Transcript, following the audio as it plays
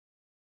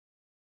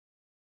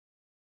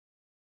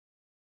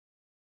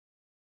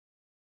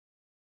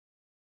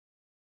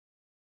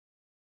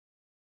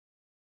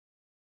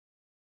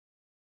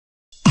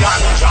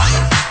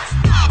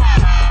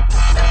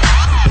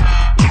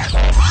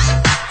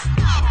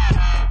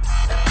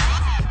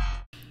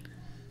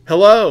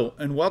Hello,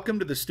 and welcome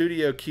to the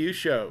Studio Q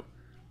Show.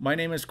 My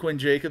name is Quinn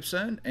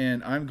Jacobson,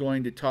 and I'm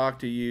going to talk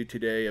to you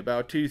today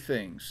about two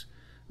things.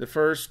 The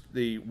first,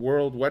 the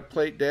World Wet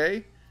Plate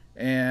Day,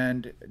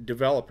 and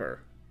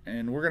developer.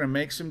 And we're going to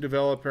make some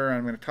developer.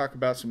 I'm going to talk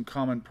about some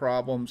common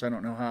problems. I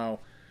don't know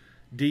how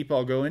deep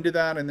I'll go into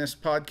that in this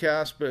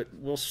podcast, but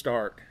we'll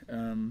start.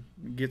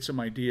 Get some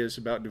ideas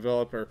about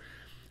developer.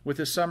 With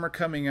the summer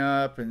coming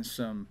up and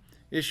some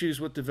issues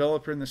with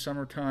developer in the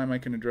summertime, I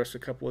can address a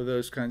couple of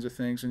those kinds of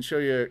things and show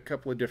you a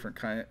couple of different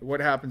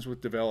what happens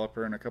with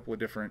developer and a couple of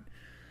different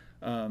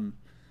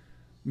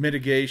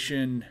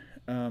mitigation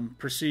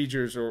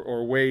procedures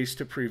or ways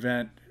to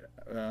prevent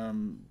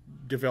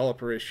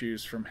developer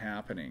issues from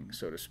happening,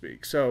 so to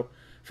speak. So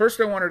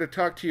first I wanted to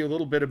talk to you a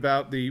little bit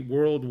about the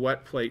World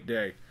Wet Plate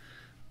Day.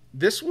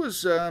 This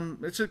was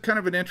it's a kind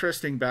of an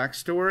interesting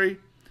backstory.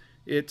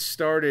 It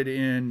started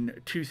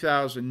in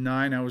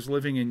 2009. I was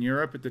living in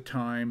Europe at the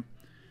time,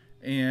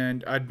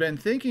 and I'd been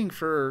thinking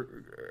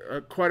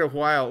for quite a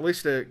while, at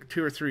least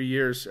 2 or 3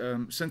 years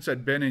since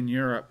I'd been in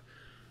Europe,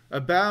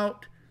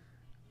 about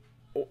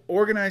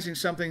organizing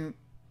something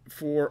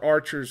for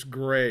Archer's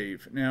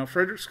grave. Now,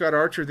 Frederick Scott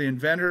Archer, the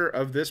inventor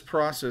of this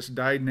process,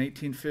 died in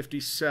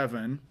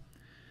 1857,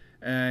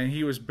 and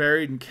he was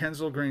buried in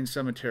Kensal Green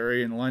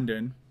Cemetery in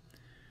London,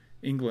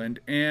 England,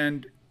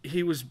 and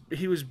he was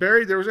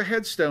buried. There was a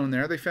headstone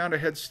there. They found a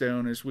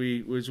headstone as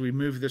we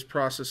moved this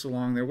process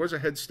along. There was a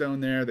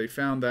headstone there. They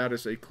found that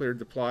as they cleared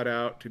the plot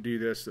out to do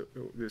this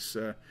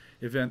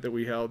event that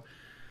we held.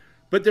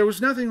 But there was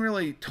nothing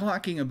really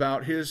talking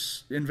about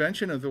his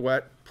invention of the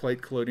wet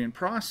plate collodion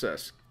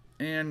process.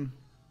 And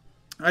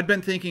I'd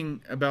been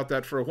thinking about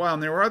that for a while.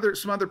 And there were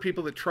some other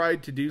people that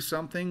tried to do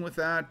something with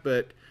that,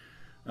 but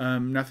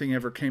nothing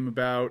ever came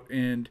about.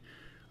 And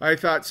I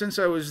thought, since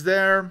I was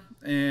there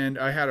and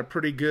I had a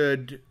pretty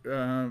good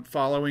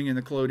following in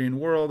the collodion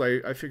world,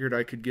 I figured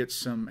I could get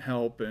some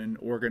help and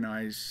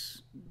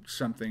organize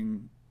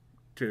something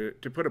to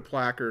put a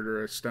placard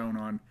or a stone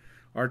on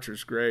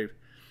Archer's grave.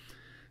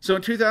 So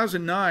in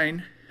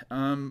 2009,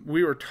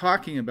 we were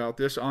talking about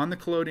this on the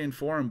Collodion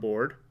Forum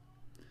Board,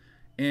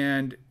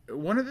 and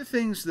one of the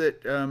things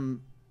that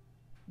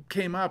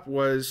came up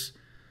was,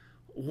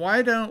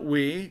 why don't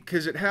we,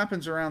 because it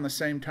happens around the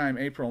same time,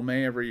 April,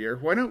 May every year,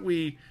 why don't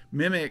we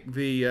mimic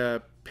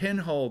the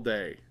pinhole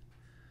day,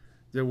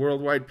 the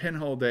worldwide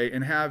pinhole day,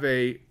 and have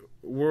a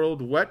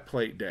World Wet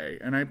Plate Day?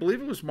 And I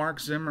believe it was Mark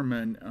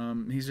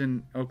Zimmerman, he's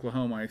in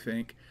Oklahoma, I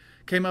think,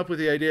 came up with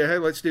the idea, hey,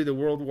 let's do the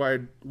World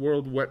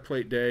Wet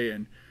Plate Day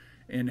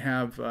and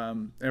have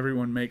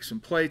everyone make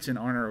some plates in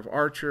honor of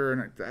Archer.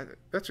 And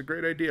that's a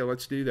great idea.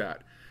 Let's do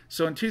that.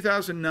 So in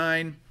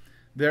 2009,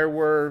 there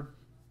were,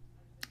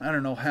 I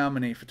don't know how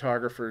many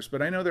photographers,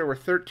 but I know there were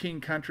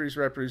 13 countries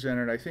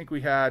represented. I think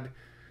we had,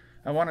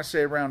 I want to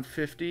say, around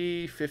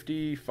 50,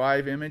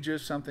 55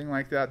 images, something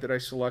like that I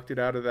selected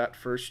out of that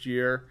first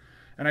year.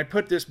 And I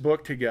put this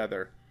book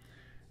together.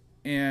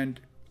 And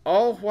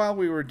all while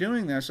we were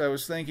doing this, I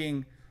was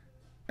thinking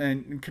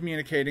and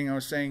communicating, I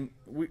was saying,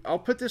 I'll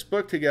put this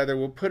book together,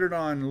 we'll put it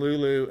on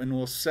Lulu, and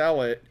we'll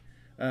sell it.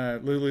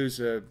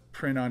 Lulu's a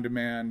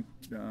print-on-demand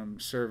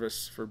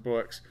service for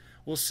books.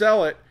 We'll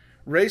sell it,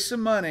 raise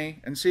some money,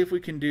 and see if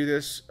we can do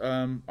this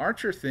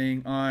Archer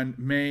thing on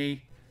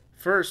May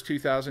 1st,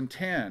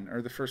 2010,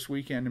 or the first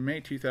weekend in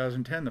May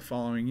 2010, the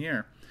following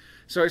year.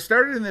 So I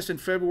started in this in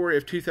February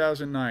of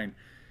 2009.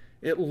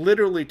 It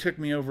literally took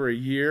me over a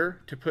year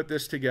to put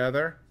this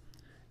together,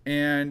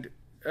 and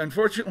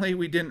unfortunately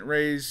I didn't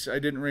raise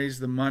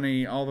the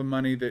money, all the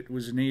money that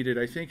was needed.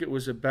 I think it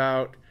was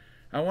about,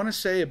 I want to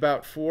say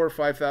about £4,000 or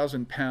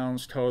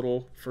 £5,000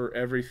 total for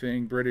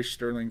everything, British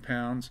sterling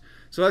pounds.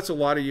 So that's a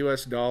lot of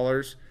US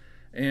dollars.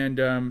 And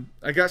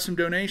I got some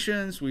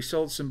donations. We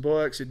sold some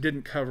books. It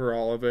didn't cover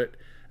all of it.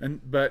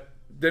 But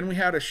then we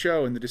had a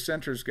show in the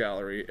Dissenters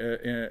Gallery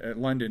at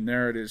London.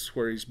 There it is,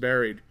 where he's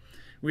buried.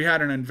 We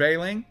had an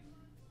unveiling.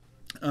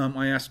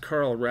 I asked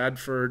Carl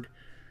Radford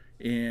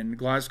in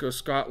Glasgow,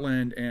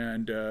 Scotland,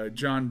 and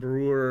John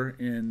Brewer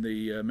in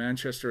the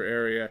Manchester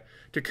area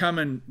to come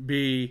and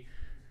be,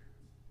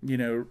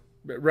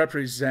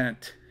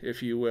 represent,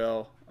 if you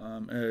will,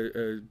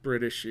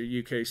 British,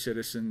 UK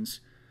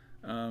citizens,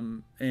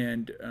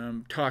 and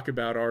talk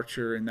about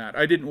Archer and that.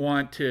 I didn't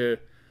want to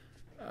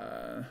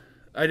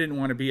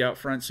be out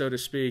front, so to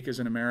speak, as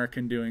an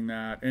American doing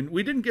that. And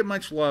we didn't get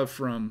much love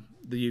from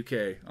the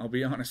UK, I'll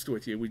be honest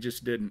with you. We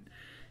just didn't.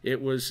 It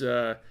was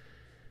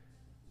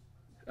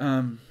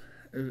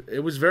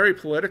very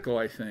political,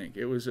 I think.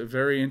 It was a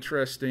very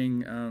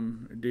interesting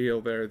deal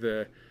there.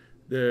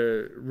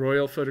 The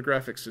Royal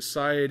Photographic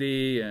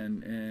Society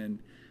and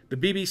the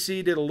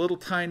BBC did a little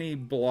tiny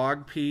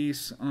blog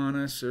piece on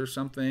us or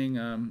something,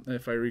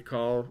 if I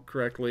recall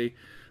correctly,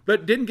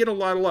 but didn't get a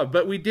lot of love.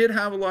 But we did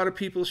have a lot of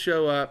people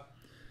show up.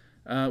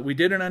 We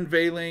did an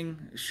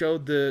unveiling,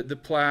 showed the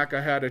plaque. I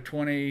had a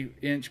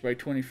 20-inch by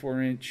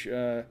 24-inch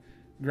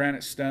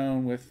granite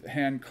stone with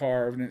hand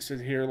carved, and it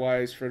said, "Here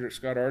lies Frederick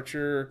Scott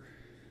Archer,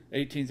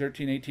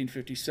 1813,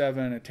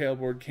 1857." A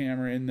tailboard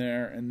camera in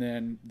there, and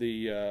then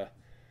the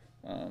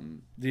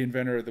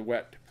inventor of the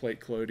wet plate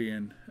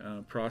collodion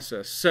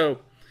process.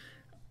 So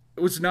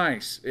it was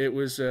nice. It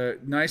was a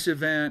nice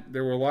event.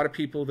 There were a lot of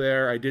people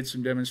there. I did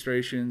some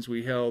demonstrations.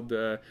 We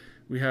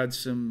had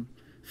some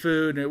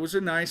food. It was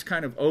a nice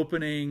kind of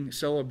opening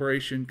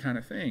celebration kind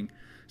of thing.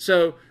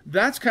 So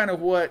that's kind of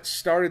what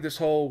started this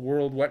whole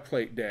World Wet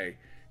Plate Day.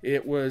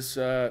 It was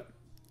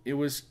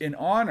in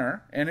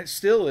honor, and it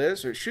still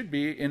is, or it should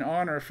be, in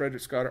honor of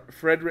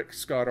Frederick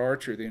Scott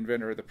Archer, the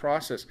inventor of the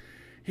process.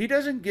 He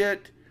doesn't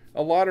get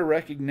a lot of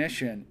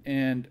recognition,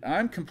 and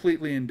I'm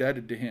completely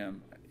indebted to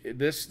him.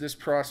 This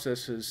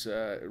process has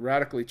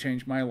radically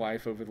changed my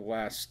life over the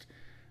last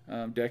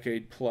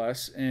decade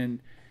plus, and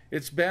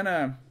it's been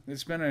an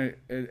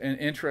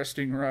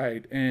interesting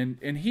ride. And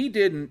he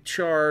didn't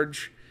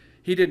charge.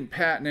 He didn't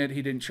patent it.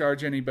 He didn't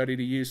charge anybody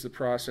to use the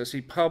process.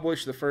 He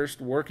published the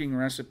first working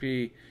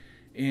recipe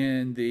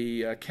in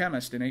the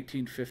Chemist in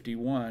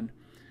 1851.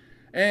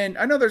 And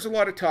I know there's a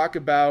lot of talk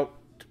about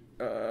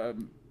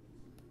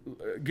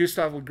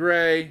Gustave Le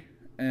Gray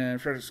and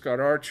Frederick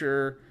Scott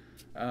Archer,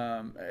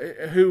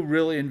 who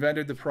really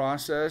invented the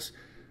process.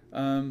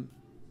 In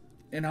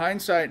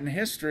hindsight and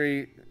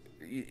history,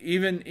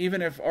 even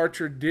if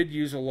Archer did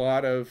use a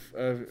lot of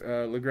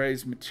Le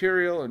Gray's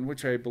material, and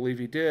which I believe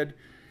he did,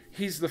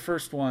 he's the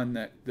first one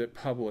that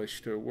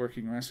published a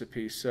working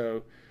recipe.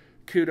 So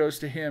kudos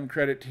to him,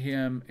 credit to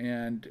him,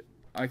 and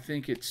I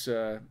think it's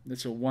a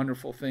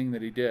wonderful thing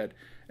that he did.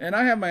 And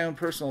I have my own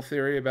personal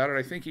theory about it.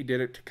 I think he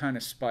did it to kind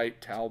of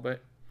spite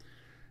Talbot.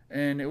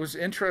 And it was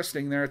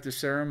interesting there at the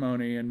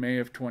ceremony in May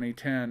of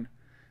 2010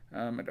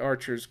 at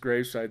Archer's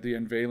graveside, the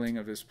unveiling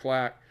of his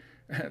plaque.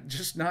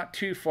 Just not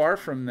too far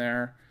from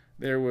there,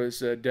 there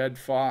was a dead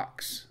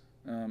fox,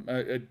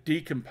 a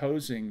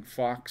decomposing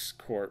fox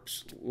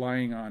corpse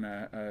lying on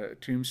a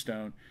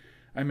tombstone.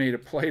 I made a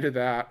plate of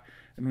that,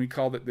 and we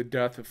called it the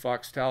death of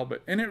Fox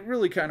Talbot. And it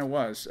really kind of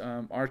was.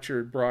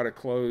 Archer brought a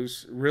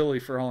close, really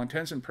for all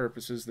intents and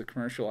purposes, the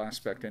commercial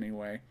aspect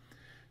anyway,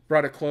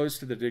 brought a close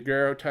to the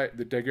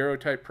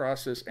daguerreotype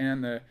process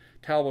and the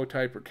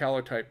talbotype or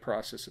calotype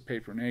process of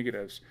paper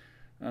negatives.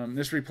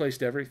 This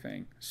replaced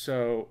everything.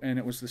 So, and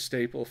it was the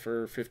staple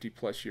for 50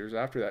 plus years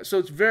after that. So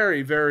it's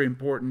very, very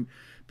important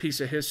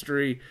piece of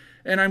history,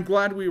 and I'm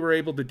glad we were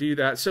able to do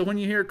that. So when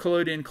you hear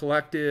Collodion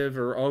Collective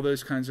or all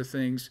those kinds of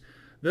things,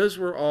 those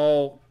were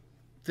all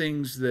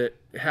things that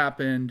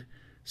happened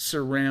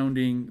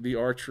surrounding the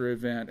Archer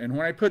event. And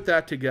when I put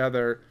that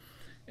together,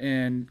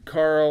 and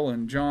Carl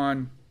and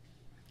John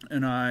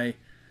and I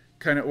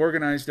kind of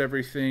organized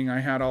everything, I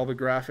had all the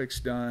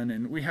graphics done,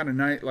 and we had a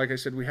nice, like I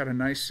said, we had a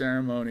nice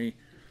ceremony.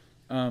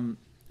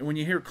 When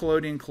you hear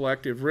Collodion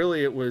Collective,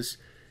 really it was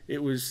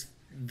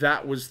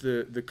that was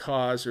the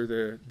cause or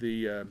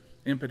the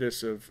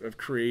impetus of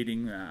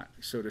creating that,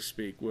 so to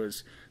speak,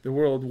 was the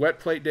World Wet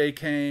Plate Day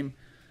came,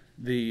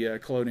 the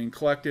Collodion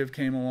Collective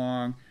came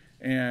along,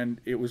 and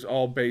it was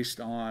all based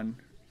on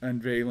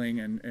unveiling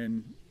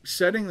and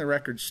setting the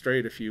record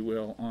straight, if you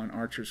will, on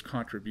Archer's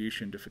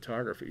contribution to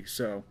photography.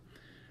 So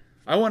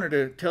I wanted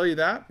to tell you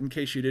that in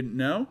case you didn't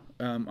know.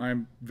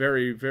 I'm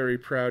very, very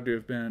proud to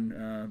have been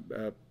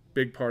a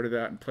big part of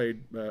that and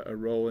played a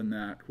role in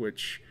that,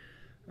 which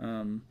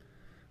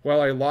while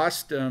I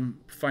lost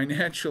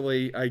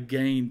financially, I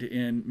gained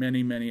in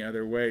many, many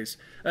other ways.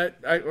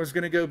 I was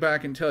going to go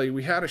back and tell you,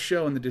 we had a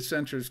show in the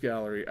Dissenters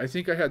Gallery. I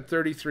think I had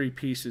 33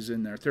 pieces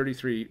in there,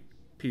 33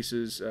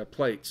 pieces,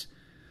 plates,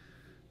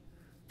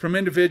 from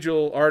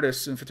individual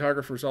artists and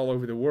photographers all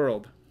over the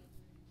world.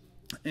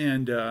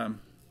 And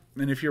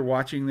if you're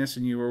watching this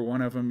and you were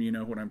one of them, you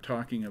know what I'm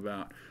talking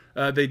about.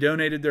 They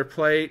donated their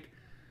plate.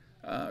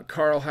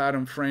 Carl had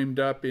them framed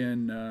up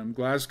in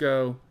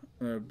Glasgow.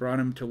 Brought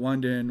him to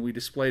London. We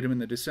displayed him in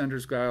the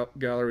Dissenters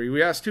Gallery.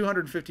 We asked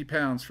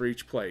 £250 for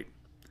each plate.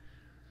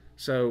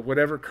 So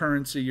whatever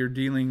currency you're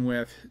dealing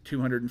with,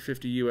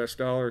 250 US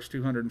dollars,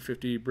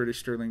 250 British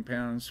sterling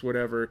pounds,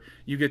 whatever,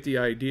 you get the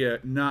idea.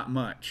 Not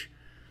much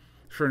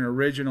for an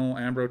original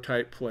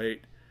ambrotype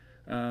plate.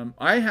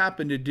 I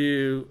happened to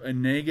do a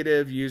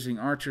negative using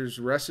Archer's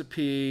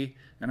recipe,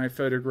 and I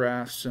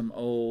photographed some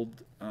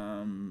old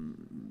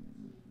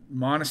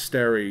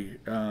monastery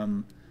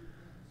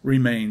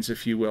remains,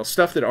 if you will,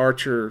 stuff that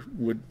Archer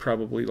would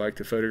probably like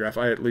to photograph.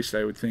 At least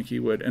I would think he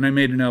would. And I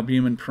made an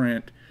albumin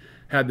print,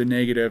 had the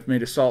negative,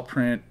 made a salt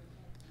print,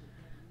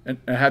 and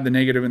I had the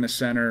negative in the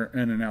center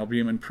and an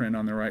albumin print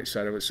on the right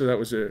side of it. So that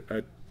was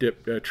a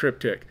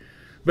triptych.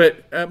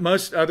 But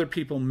most other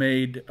people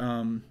made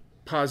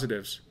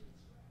positives.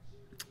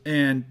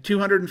 And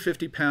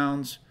 250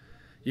 pounds,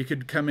 you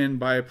could come in,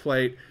 buy a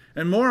plate,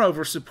 and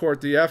moreover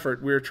support the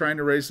effort. We were trying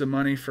to raise the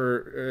money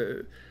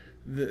for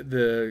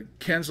the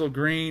Kensal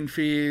Green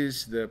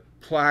fees, the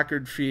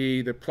placard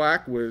fee. The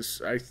plaque was,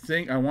 I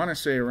want to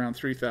say around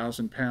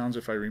 3,000 pounds,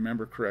 if I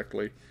remember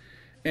correctly,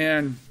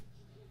 and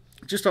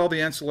just all the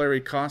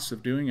ancillary costs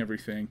of doing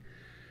everything.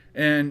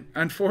 And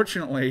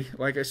unfortunately,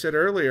 like I said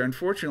earlier,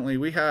 unfortunately,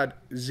 we had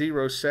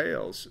 0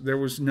 sales. There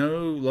was no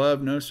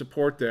love, no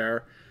support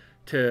there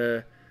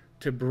to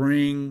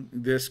bring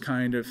this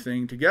kind of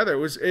thing together.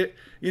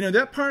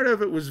 That part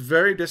of it was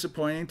very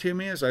disappointing to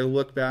me as I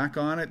look back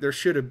on it. There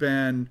should have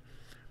been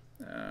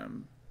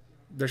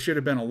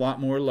a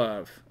lot more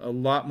love,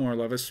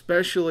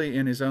 especially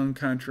in his own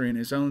country, in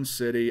his own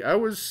city.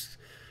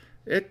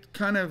 It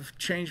kind of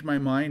changed my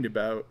mind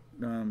about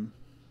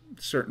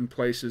certain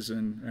places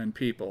and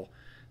people.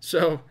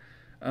 So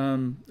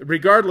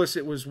regardless,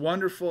 it was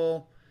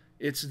wonderful.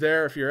 It's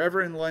there. If you're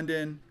ever in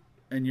London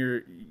and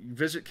you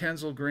visit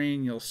Kensal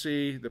Green, you'll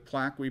see the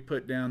plaque we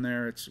put down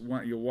there.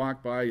 You'll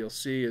walk by, you'll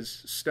see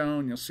his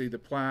stone, you'll see the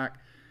plaque.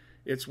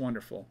 It's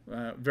wonderful.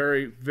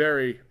 Very,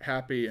 very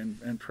happy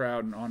and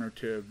proud and honored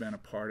to have been a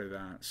part of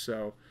that.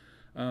 So,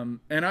 and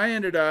I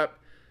ended up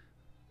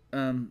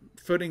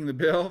footing the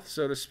bill,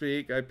 so to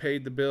speak. I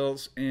paid the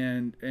bills,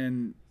 and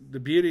the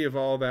beauty of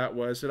all that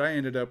was that I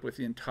ended up with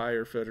the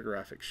entire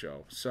photographic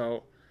show.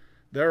 So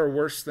there are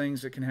worse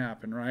things that can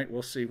happen, right?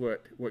 We'll see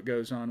what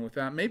goes on with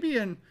that. Maybe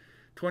in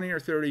 20 or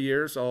 30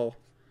 years,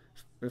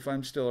 if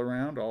I'm still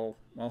around, I'll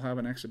have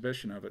an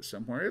exhibition of it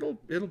somewhere.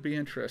 It'll be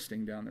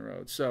interesting down the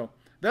road. So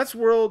that's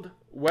World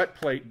Wet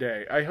Plate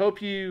Day. I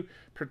hope you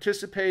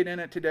participate in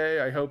it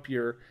today. I hope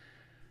you're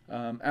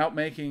out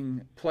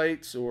making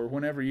plates, or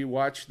whenever you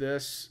watch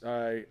this.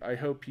 I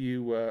hope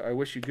you. I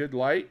wish you good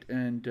light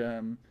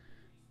and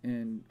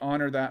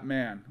honor that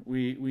man.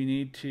 We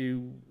need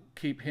to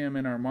keep him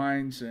in our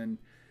minds and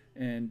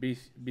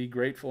be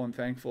grateful and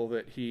thankful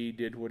that he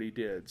did what he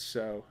did.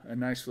 So a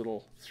nice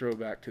little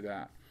throwback to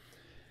that.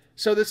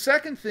 So the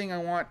second thing I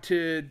want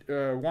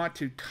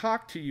to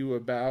talk to you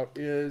about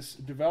is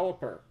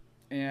developer.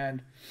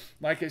 And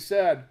like I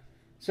said,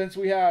 since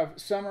we have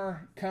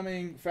summer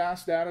coming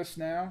fast at us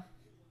now,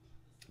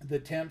 the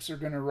temps are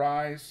going to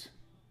rise,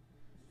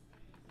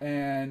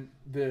 and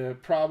the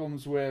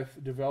problems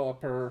with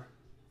developer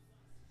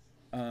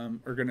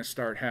are going to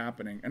start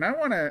happening. And I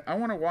want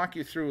to walk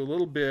you through a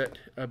little bit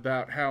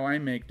about how I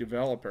make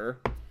developer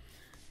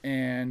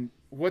and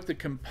what the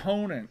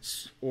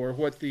components, or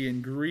what the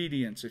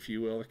ingredients, if you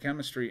will, the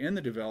chemistry in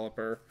the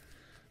developer,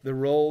 the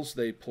roles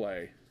they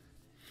play.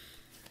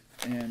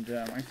 And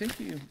I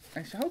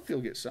hope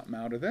you'll get something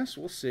out of this.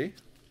 We'll see.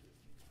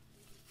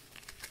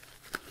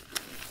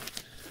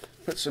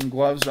 Put some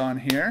gloves on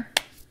here.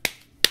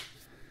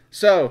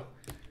 So,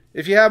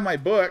 if you have my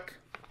book,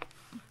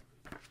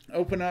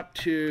 open up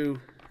to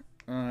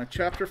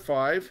chapter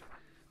 5,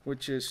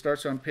 which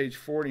starts on page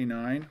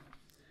 49.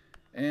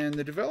 And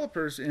the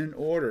developer's in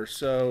order.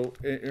 So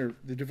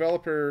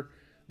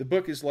the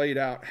book is laid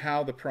out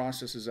how the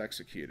process is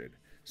executed.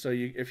 So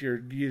if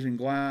you're using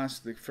glass,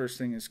 the first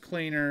thing is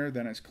cleaner,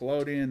 then it's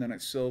collodion, then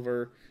it's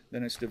silver,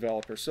 then it's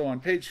developer. So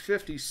on page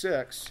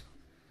 56,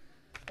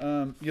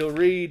 you'll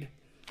read,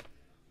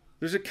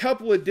 there's a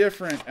couple of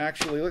different,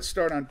 actually, let's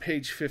start on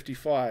page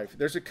 55.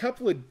 There's a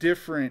couple of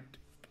different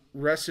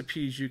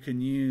recipes you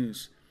can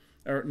use,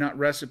 or not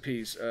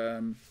recipes,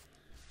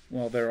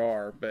 well, there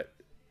are, but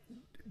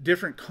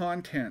different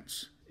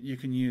contents you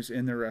can use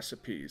in the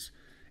recipes.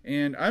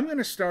 And I'm going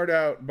to start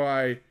out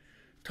by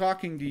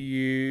talking to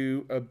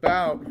you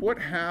about what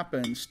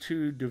happens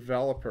to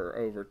developer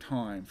over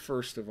time,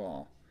 first of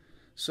all.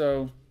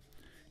 So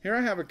here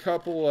I have a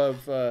couple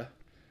of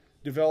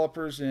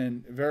developers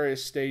in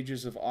various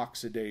stages of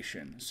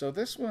oxidation. So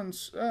this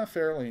one's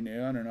fairly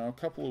new, I don't know, a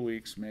couple of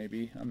weeks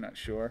maybe, I'm not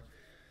sure.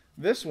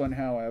 This one,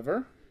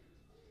 however,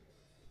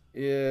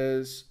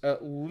 is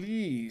at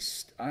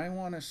least, I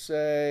want to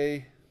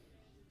say,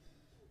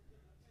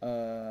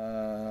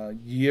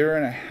 year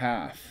and a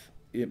half.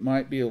 It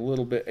might be a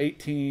little bit,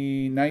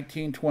 18,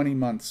 19, 20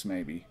 months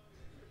maybe.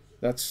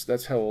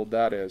 That's how old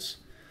that is.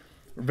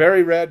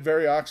 Very red,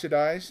 very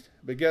oxidized,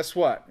 but guess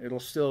what? It'll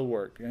still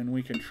work, and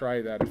we can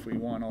try that if we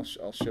want.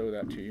 I'll show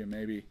that to you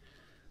maybe,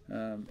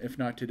 if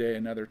not today,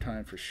 another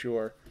time for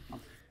sure.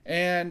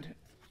 And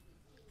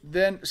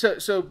then,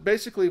 so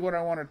basically what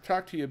I wanted to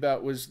talk to you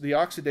about was the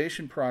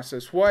oxidation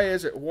process. Why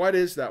is it? What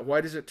is that?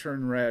 Why does it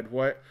turn red?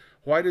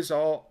 Why does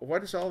all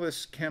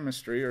this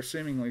chemistry, or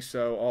seemingly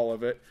so, all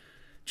of it,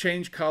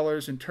 change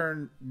colors and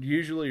turn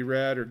usually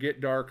red or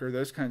get darker,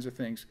 those kinds of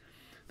things?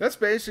 That's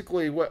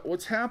basically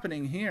what's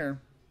happening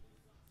here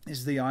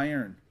is the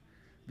iron,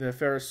 the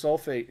ferrous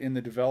sulfate in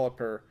the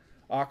developer,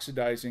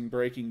 oxidizing,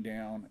 breaking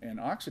down, and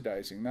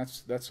oxidizing.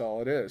 That's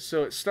all it is.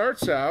 So it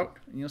starts out,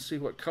 and you'll see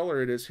what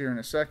color it is here in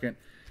a second.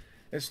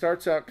 It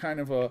starts out kind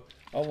of a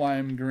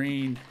lime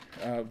green,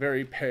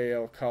 very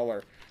pale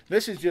color.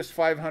 This is just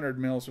 500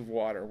 mils of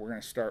water. We're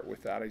going to start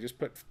with that. I just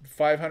put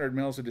 500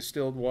 mils of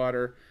distilled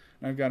water.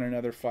 And I've got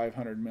another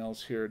 500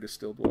 mils here of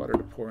distilled water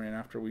to pour in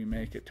after we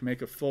make it, to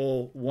make a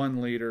full 1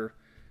 liter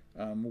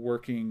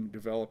working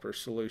developer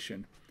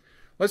solution.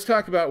 Let's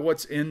talk about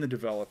what's in the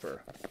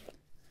developer.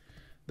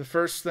 The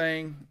first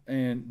thing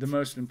and the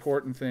most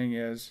important thing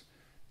is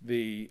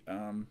the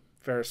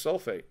ferrous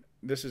sulfate.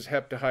 This is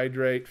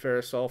heptahydrate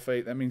ferrous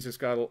sulfate. That means it's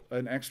got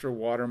an extra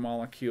water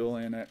molecule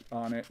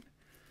on it.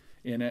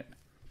 in it.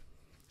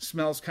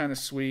 Smells kind of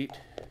sweet.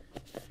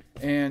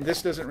 And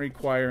this doesn't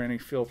require any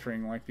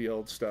filtering like the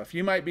old stuff.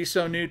 You might be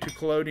so new to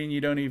collodion you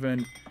don't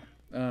even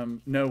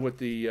know what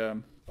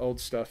the old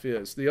stuff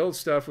is. The old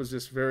stuff was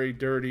this very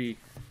dirty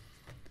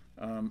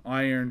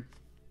iron,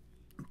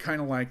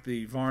 kind of like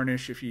the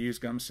varnish if you use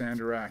gum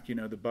sandarac, you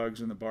know, the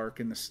bugs in the bark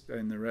and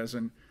the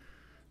resin.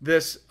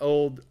 This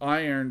old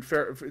iron,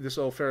 this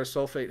old ferrous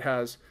sulfate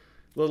has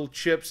little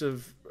chips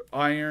of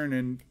iron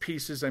and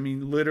pieces, I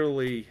mean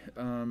literally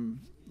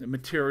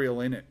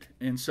material in it,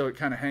 and so it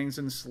kind of hangs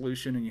in the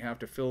solution and you have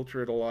to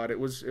filter it a lot. It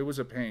was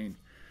a pain.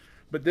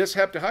 But this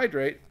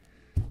heptahydrate,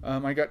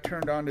 I got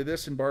turned on to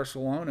this in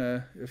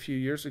Barcelona a few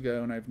years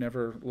ago and I've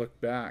never looked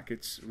back.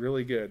 It's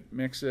really good.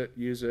 Mix it,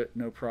 use it,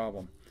 no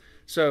problem.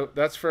 So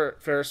that's for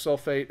ferrous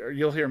sulfate, or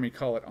you'll hear me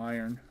call it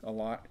iron a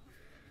lot.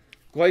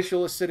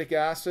 Glacial acetic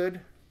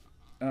acid.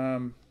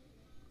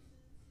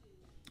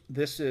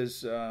 This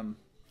is, I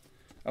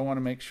want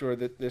to make sure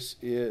that this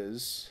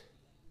is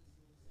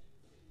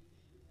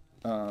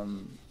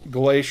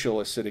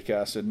glacial acetic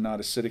acid, not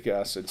acetic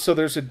acid. So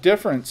there's a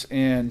difference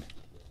in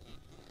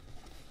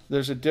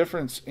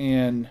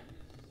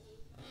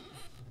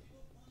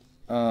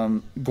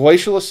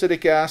glacial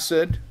acetic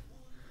acid,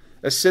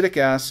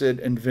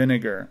 and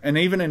vinegar. And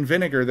even in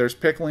vinegar, there's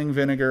pickling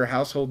vinegar,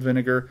 household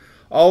vinegar.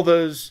 All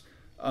those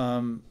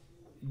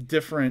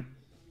different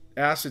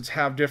acids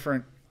have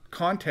different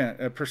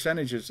content,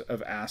 percentages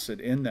of acid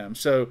in them.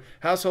 So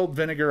household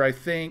vinegar, I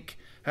think,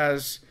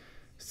 has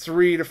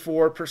 3 to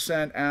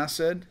 4%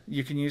 acid.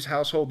 You can use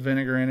household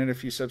vinegar in it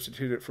if you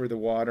substitute it for the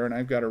water. And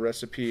I've got a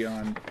recipe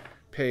on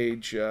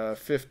page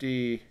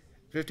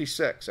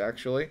 56,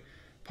 actually.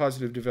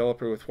 Positive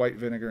developer with white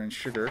vinegar and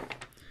sugar.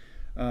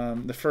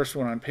 The first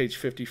one on page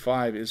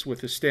 55 is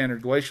with the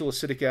standard glacial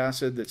acetic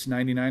acid that's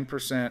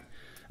 99%.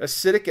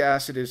 Acetic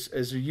acid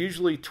is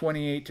usually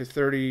 28 to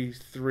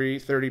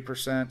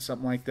 30%,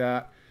 something like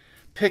that.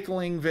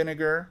 Pickling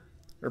vinegar,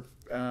 or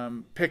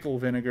pickle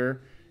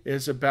vinegar,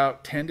 is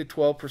about 10 to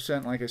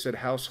 12%. Like I said,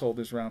 household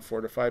is around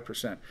 4 to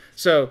 5%.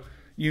 So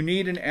you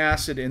need an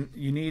acid in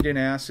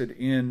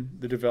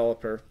the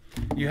developer.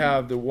 You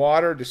have the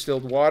water,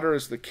 distilled water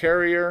is the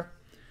carrier,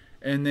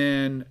 and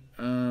then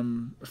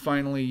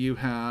finally you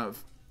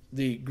have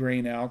the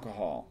grain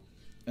alcohol,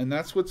 and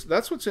that's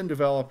what's in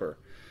developer.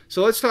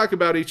 So let's talk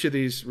about each of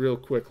these real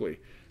quickly.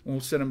 We'll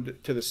set them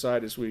to the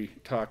side as we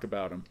talk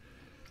about them.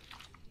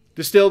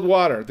 Distilled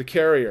water, the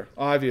carrier,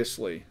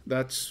 obviously.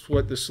 That's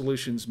what the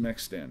solution's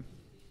mixed in.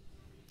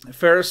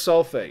 Ferrous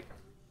sulfate,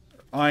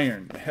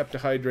 iron,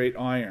 heptahydrate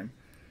iron.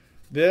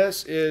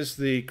 This is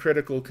the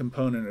critical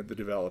component of the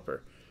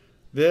developer.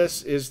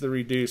 This is the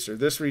reducer.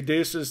 This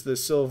reduces the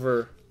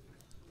silver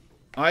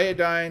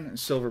iodine and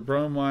silver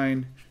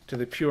bromine to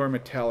the pure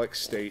metallic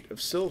state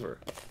of silver.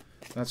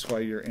 That's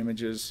why your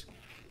images,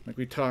 like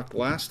we talked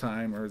last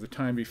time or the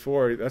time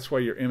before, that's why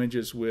your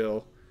images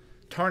will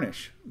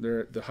tarnish.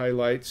 The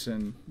highlights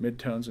and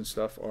midtones and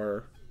stuff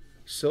are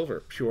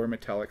silver, pure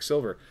metallic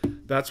silver.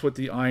 That's what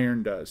the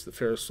iron does, the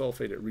ferrous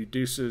sulfate. It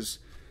reduces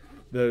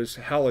those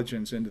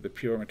halogens into the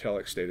pure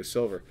metallic state of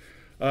silver.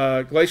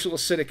 Glacial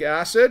acetic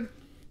acid,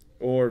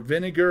 or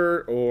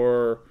vinegar,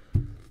 or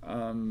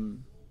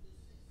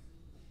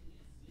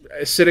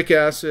acetic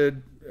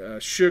acid,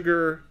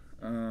 sugar,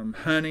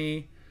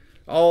 honey,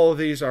 all of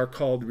these are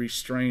called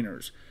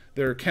restrainers.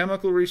 There are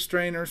chemical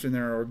restrainers and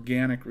there are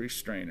organic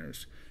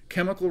restrainers.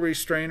 Chemical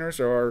restrainers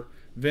are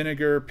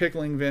vinegar,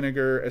 pickling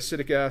vinegar,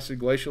 acetic acid,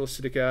 glacial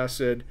acetic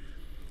acid.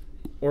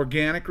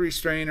 Organic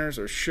restrainers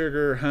are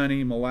sugar,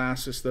 honey,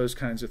 molasses, those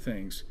kinds of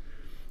things.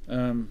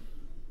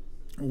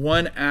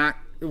 One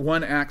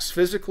acts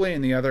physically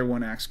and the other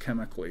one acts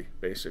chemically,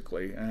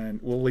 basically.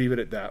 And we'll leave it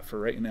at that for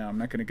right now. I'm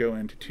not going to go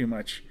into too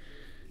much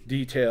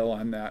detail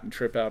on that and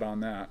trip out on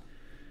that.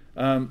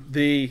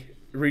 The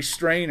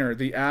restrainer,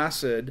 the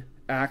acid,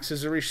 acts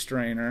as a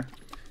restrainer.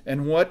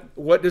 And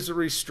what does a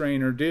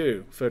restrainer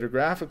do,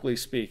 photographically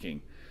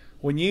speaking?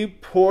 When you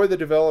pour the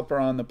developer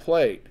on the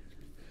plate,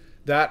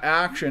 that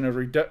action of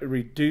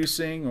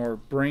reducing or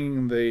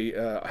bringing the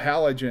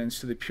halogens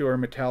to the pure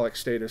metallic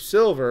state of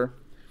silver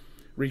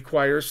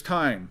requires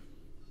time.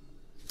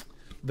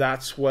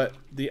 That's what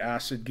the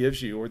acid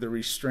gives you, or the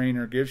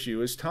restrainer gives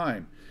you, is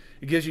time.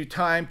 It gives you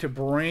time to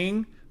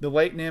bring the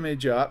latent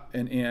image up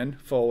and in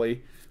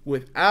fully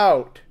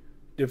without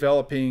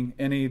developing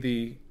any of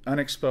the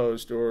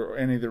unexposed or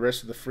any of the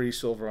rest of the free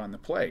silver on the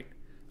plate,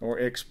 or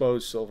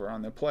exposed silver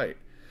on the plate.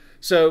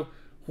 So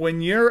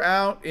when you're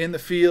out in the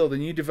field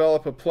and you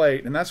develop a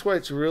plate, and that's why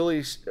it's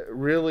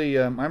really,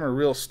 I'm a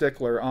real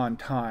stickler on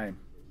time.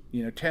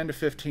 10 to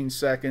 15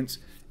 seconds,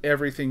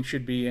 everything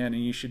should be in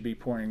and you should be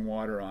pouring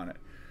water on it.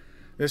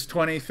 This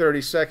 20,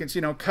 30 seconds,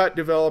 cut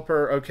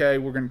developer, okay,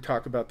 we're going to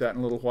talk about that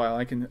in a little while.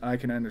 I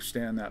can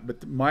understand that.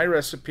 But my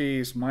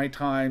recipes, my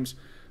times,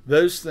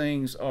 those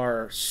things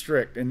are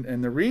strict.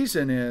 And the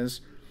reason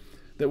is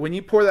that when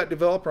you pour that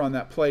developer on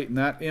that plate and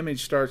that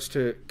image starts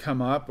to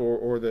come up,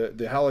 or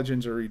the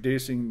halogens are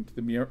reducing to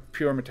the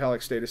pure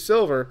metallic state of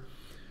silver,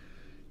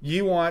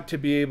 you want to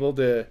be able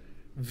to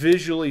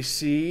visually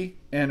see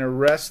and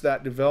arrest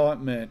that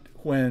development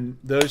when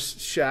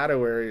those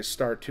shadow areas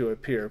start to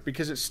appear,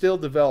 because it still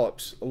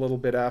develops a little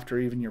bit after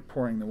even you're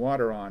pouring the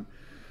water on.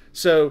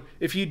 So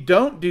if you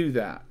don't do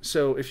that,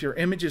 so if your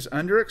image is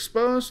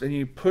underexposed and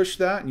you push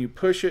that and you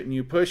push it and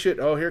you push it,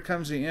 oh, here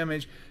comes the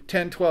image,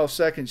 10-12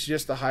 seconds,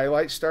 just the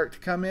highlights start to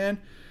come in,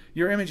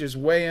 your image is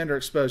way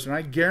underexposed. And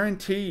I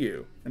guarantee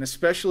you, and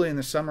especially in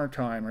the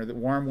summertime or the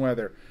warm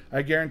weather,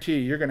 I guarantee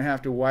you're going to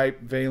have to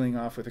wipe veiling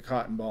off with a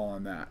cotton ball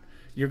on that.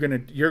 You're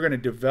going to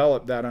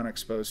develop that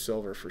unexposed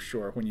silver for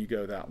sure when you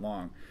go that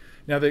long.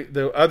 Now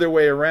the other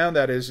way around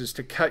that is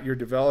to cut your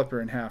developer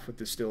in half with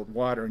distilled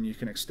water, and you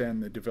can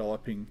extend the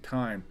developing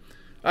time.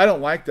 I don't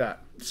like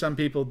that. Some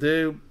people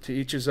do. To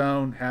each his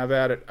own. Have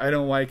at it. I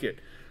don't like it.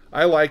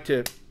 I like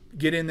to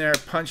get in there,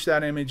 punch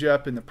that image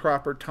up in the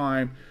proper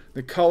time.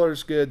 The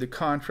color's good, the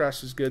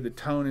contrast is good, the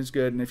tone is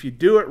good, and if you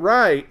do it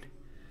right,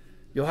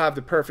 you'll have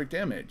the perfect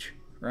image.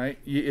 Right?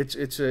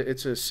 It's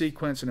a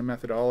sequence and a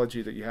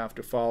methodology that you have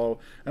to follow,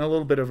 and a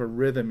little bit of a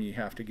rhythm you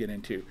have to get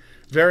into.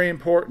 Very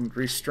important,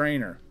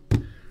 restrainer.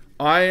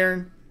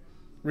 Iron,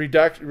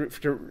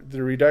 the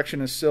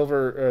reduction of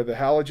silver, the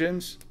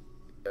halogens,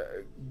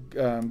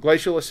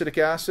 glacial acetic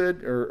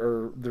acid,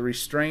 or the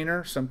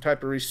restrainer, some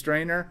type of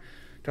restrainer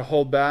to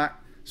hold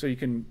back so you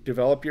can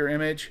develop your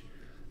image,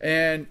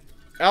 and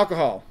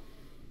alcohol,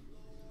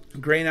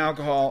 grain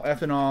alcohol,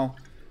 ethanol,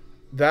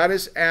 that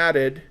is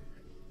added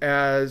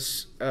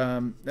as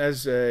an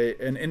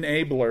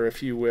enabler,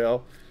 if you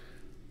will,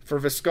 for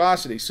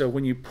viscosity. So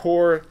when you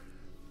pour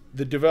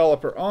the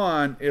developer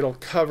on, it'll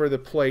cover the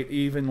plate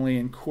evenly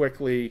and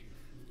quickly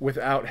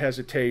without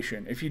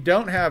hesitation. If you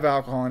don't have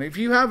alcohol in it, if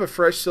you have a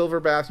fresh silver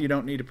bath, you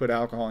don't need to put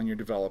alcohol in your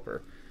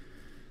developer.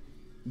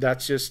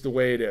 That's just the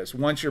way it is.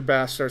 Once your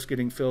bath starts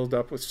getting filled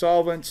up with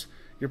solvents,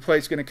 your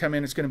plate's going to come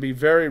in, it's going to be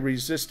very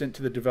resistant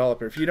to the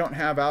developer. If you don't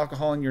have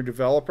alcohol in your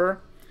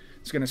developer,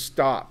 it's going to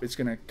stop. It's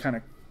going to kind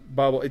of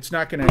bubble. It's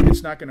not going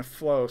to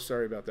flow.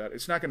 Sorry about that.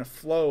 It's not going to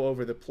flow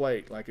over the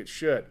plate like it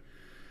should.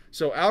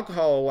 So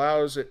alcohol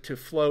allows it to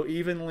flow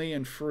evenly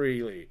and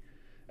freely.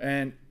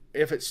 And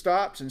if it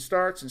stops and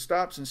starts and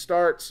stops and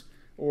starts,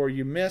 or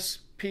you miss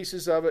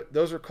pieces of it,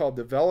 those are called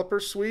developer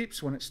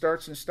sweeps when it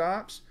starts and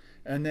stops,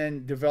 and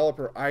then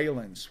developer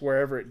islands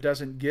wherever it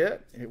doesn't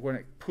get, when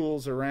it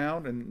pools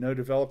around and no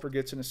developer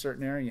gets in a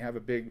certain area, you have a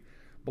big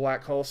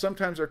black hole.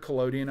 Sometimes they're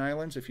collodion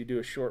islands if you do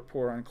a short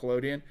pour on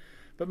collodion,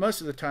 but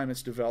most of the time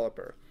it's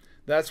developer.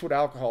 That's what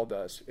alcohol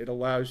does. It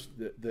allows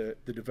the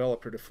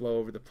developer to flow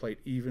over the plate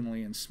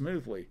evenly and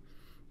smoothly.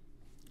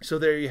 So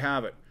there you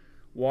have it.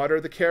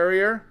 Water, the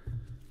carrier,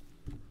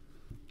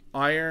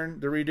 iron,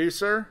 the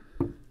reducer,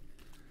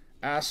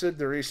 acid,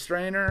 the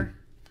restrainer,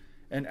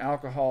 and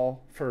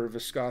alcohol for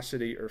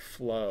viscosity or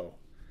flow.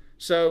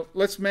 So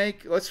let's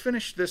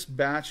finish this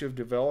batch of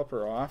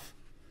developer off,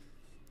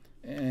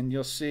 and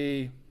you'll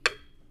see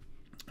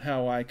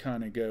how I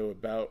kind of go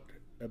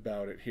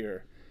about it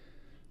here.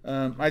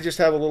 I just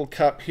have a little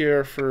cup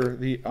here for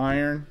the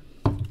iron,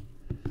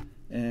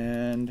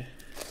 and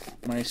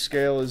my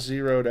scale is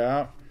zeroed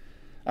out.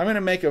 I'm going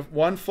to make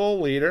 1 full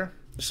liter.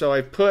 So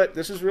I put,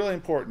 this is really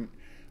important,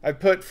 I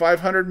put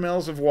 500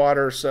 mils of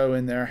water or so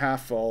in there,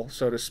 half full,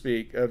 so to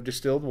speak, of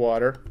distilled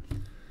water.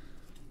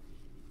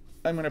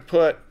 I'm going to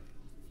put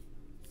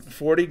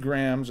 40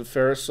 grams of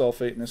ferrous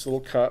sulfate in this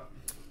little cup.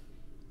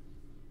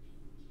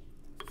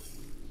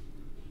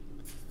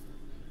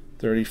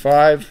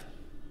 35,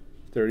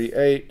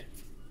 38.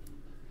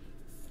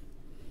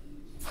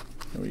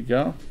 There we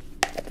go.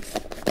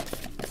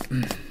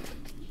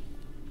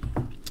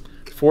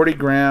 40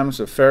 grams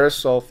of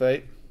ferrous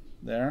sulfate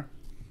there.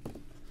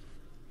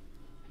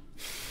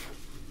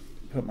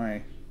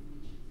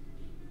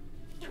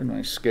 Turn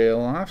my scale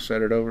off,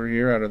 set it over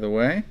here out of the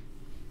way.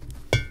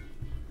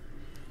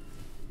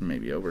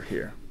 Maybe over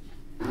here.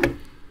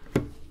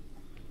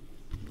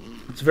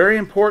 It's very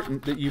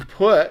important that you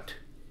put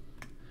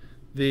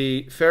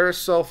the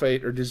ferrous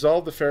sulfate, or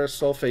dissolve the ferrous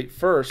sulfate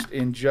first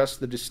in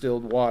just the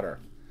distilled water.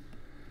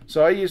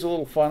 So I use a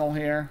little funnel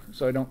here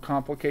so I don't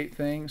complicate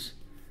things.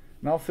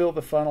 And I'll fill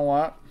the funnel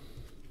up,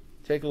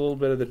 take a little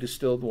bit of the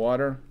distilled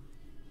water.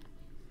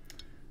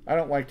 I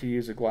don't like to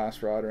use a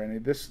glass rod or any.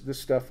 This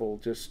stuff will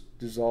just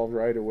dissolve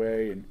right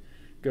away and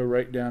go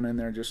right down in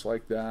there just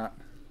like that.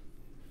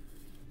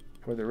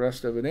 Pour the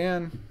rest of it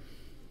in.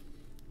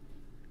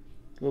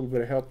 A little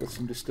bit of help with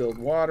some distilled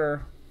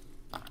water.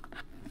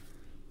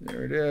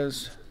 There it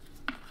is.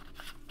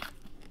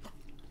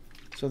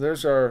 So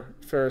there's our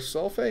ferrous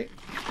sulfate.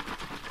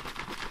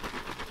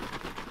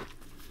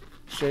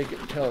 Shake it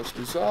until it's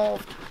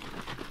dissolved.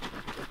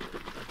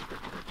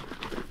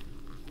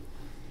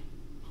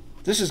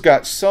 This has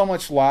got so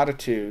much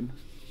latitude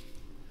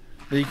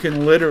that you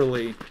can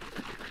literally,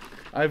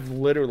 I've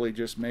literally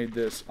just made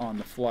this on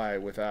the fly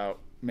without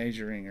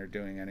measuring or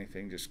doing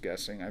anything, just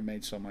guessing. I've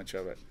made so much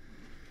of it.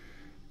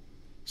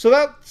 So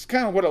that's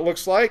kind of what it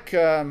looks like.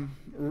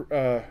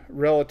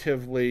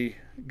 Relatively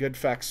good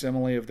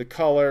facsimile of the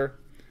color.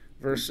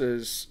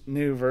 versus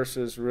new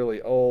versus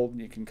really old.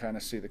 You can kind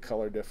of see the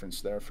color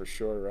difference there for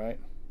sure, right?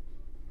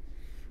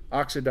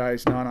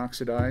 Oxidized,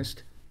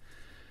 non-oxidized.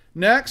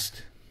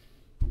 Next,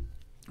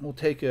 we'll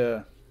take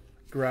a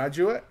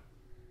graduate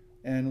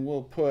and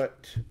we'll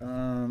put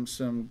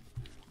some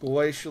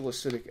glacial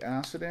acetic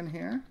acid in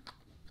here.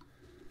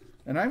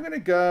 And I'm going to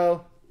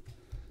go,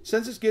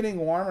 since it's getting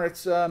warmer,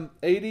 it's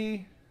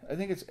 80, I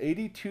think it's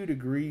 82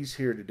 degrees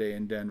here today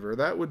in Denver.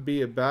 That would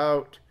be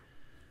about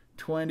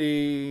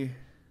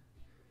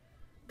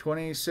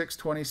 26,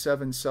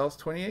 27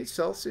 Celsius, 28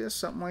 Celsius,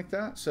 something like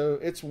that. So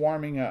it's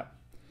warming up.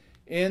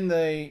 In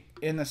the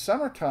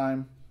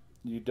summertime,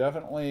 you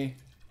definitely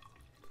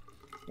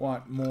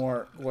want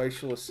more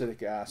glacial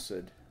acetic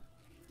acid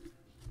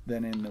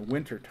than in the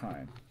winter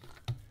time.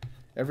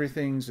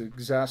 Everything's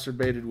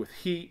exacerbated with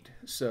heat,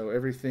 so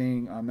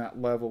everything on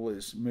that level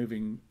is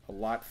moving a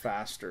lot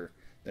faster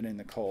than in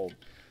the cold.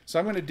 So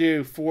I'm going to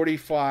do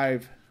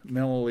 45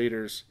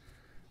 milliliters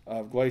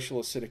of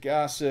glacial acetic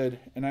acid,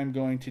 and I'm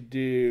going to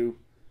do,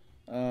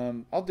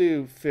 I'll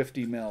do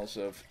 50 mils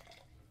of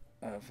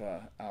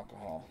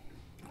alcohol.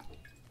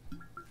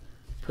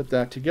 Put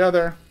that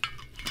together.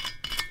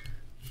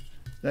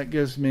 That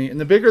gives me, and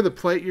the bigger the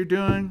plate you're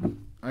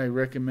doing, I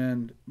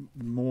recommend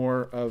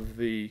more of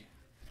the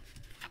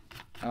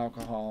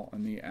alcohol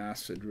and the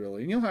acid,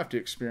 really. And you'll have to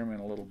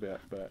experiment a little bit,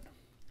 but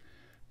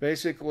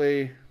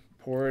basically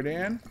pour it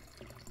in.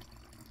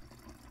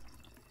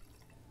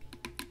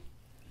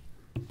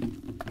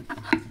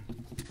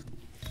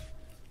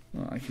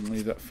 Well, I can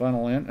leave that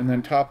funnel in, and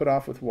then top it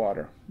off with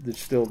water,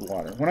 distilled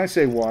water. When I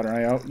say water,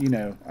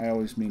 I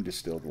always mean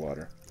distilled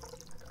water.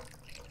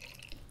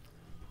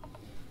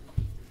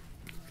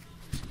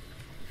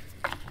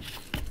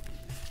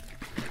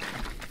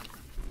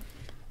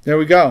 There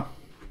we go.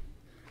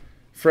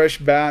 Fresh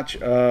batch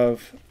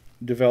of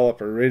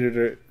developer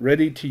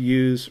ready to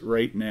use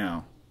right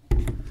now.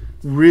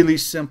 Really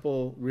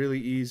simple, really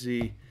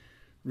easy,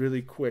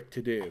 really quick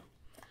to do.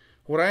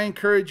 What I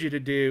encourage you to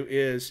do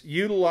is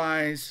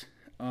utilize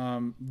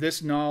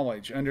this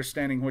knowledge,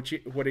 understanding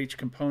what each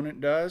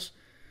component does,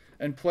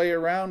 and play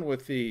around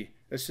with the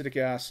acetic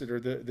acid or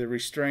the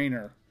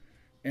restrainer,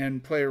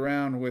 and play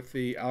around with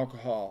the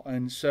alcohol.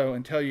 And so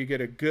until you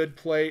get a good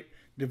plate,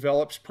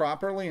 develops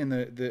properly in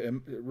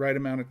the right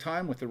amount of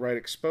time with the right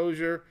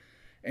exposure,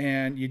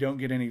 and you don't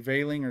get any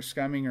veiling or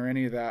scumming or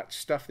any of that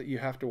stuff that you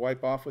have to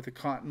wipe off with a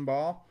cotton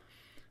ball.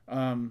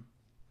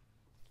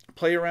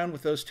 Play around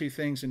with those two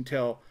things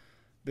until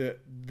the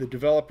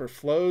developer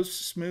flows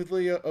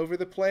smoothly over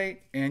the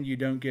plate and you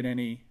don't get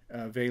any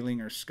veiling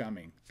or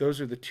scumming.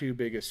 Those are the two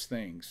biggest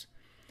things.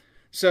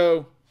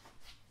 So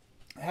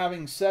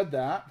having said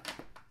that,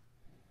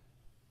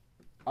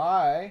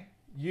 I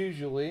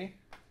usually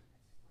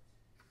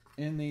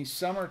in the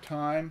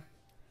summertime,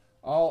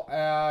 I'll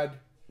add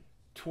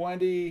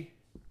 20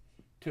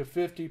 to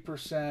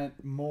 50%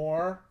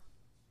 more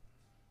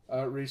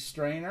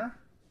restrainer,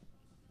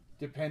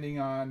 depending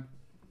on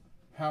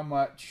how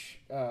much,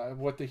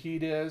 what the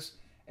heat is.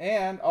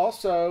 And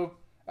also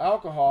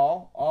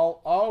alcohol,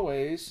 I'll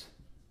always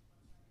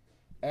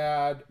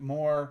add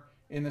more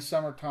in the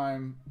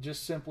summertime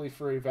just simply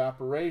for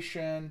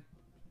evaporation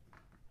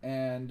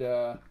and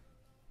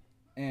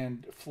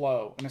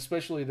flow, and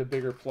especially the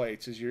bigger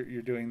plates as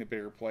you're doing the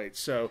bigger plates.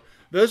 So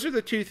those are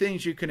the two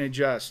things you can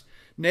adjust.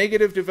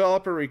 Negative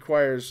developer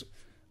requires,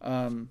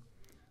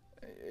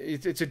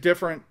 it's a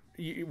different,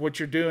 what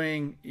you're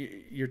doing,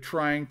 you're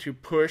trying to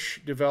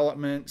push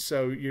development,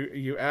 so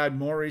you add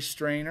more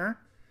restrainer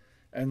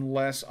and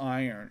less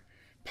iron.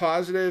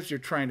 Positives, you're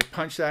trying to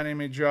punch that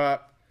image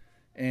up,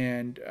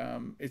 and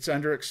it's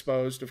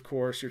underexposed, of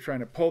course. You're trying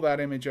to pull that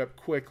image up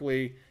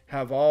quickly,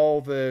 have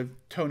all the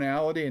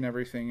tonality and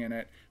everything in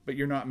it, but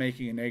you're not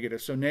making a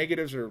negative. So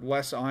negatives are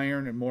less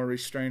iron and more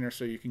restrainer,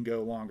 so you can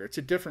go longer. It's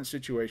a different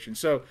situation.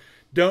 So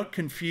don't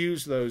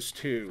confuse those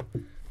two.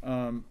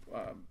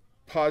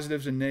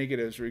 Positives and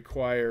negatives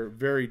require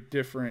very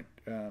different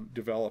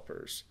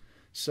developers.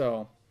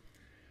 So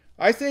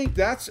I think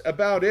that's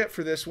about it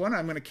for this one.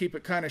 I'm going to keep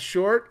it kind of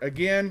short.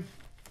 Again,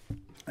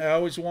 I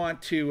always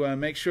want to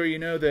make sure you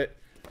know that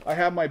I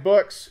have my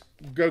books.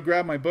 Go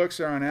grab my books.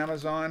 They're on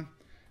Amazon.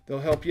 They'll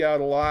help you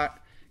out a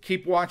lot.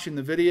 Keep watching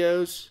the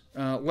videos.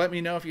 Let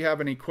me know if you have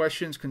any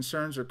questions,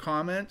 concerns, or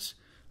comments.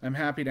 I'm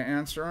happy to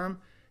answer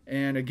them.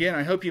 And again,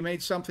 I hope you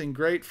made something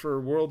great for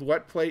World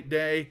Wet Plate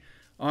Day.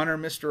 Honor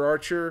Mr.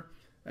 Archer.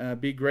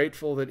 Be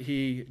grateful that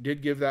he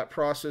did give that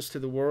process to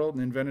the world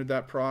and invented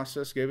that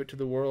process, gave it to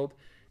the world.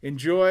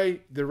 Enjoy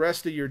the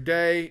rest of your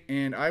day,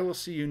 and I will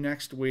see you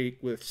next week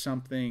with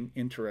something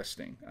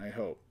interesting, I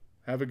hope.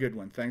 Have a good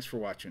one. Thanks for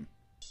watching.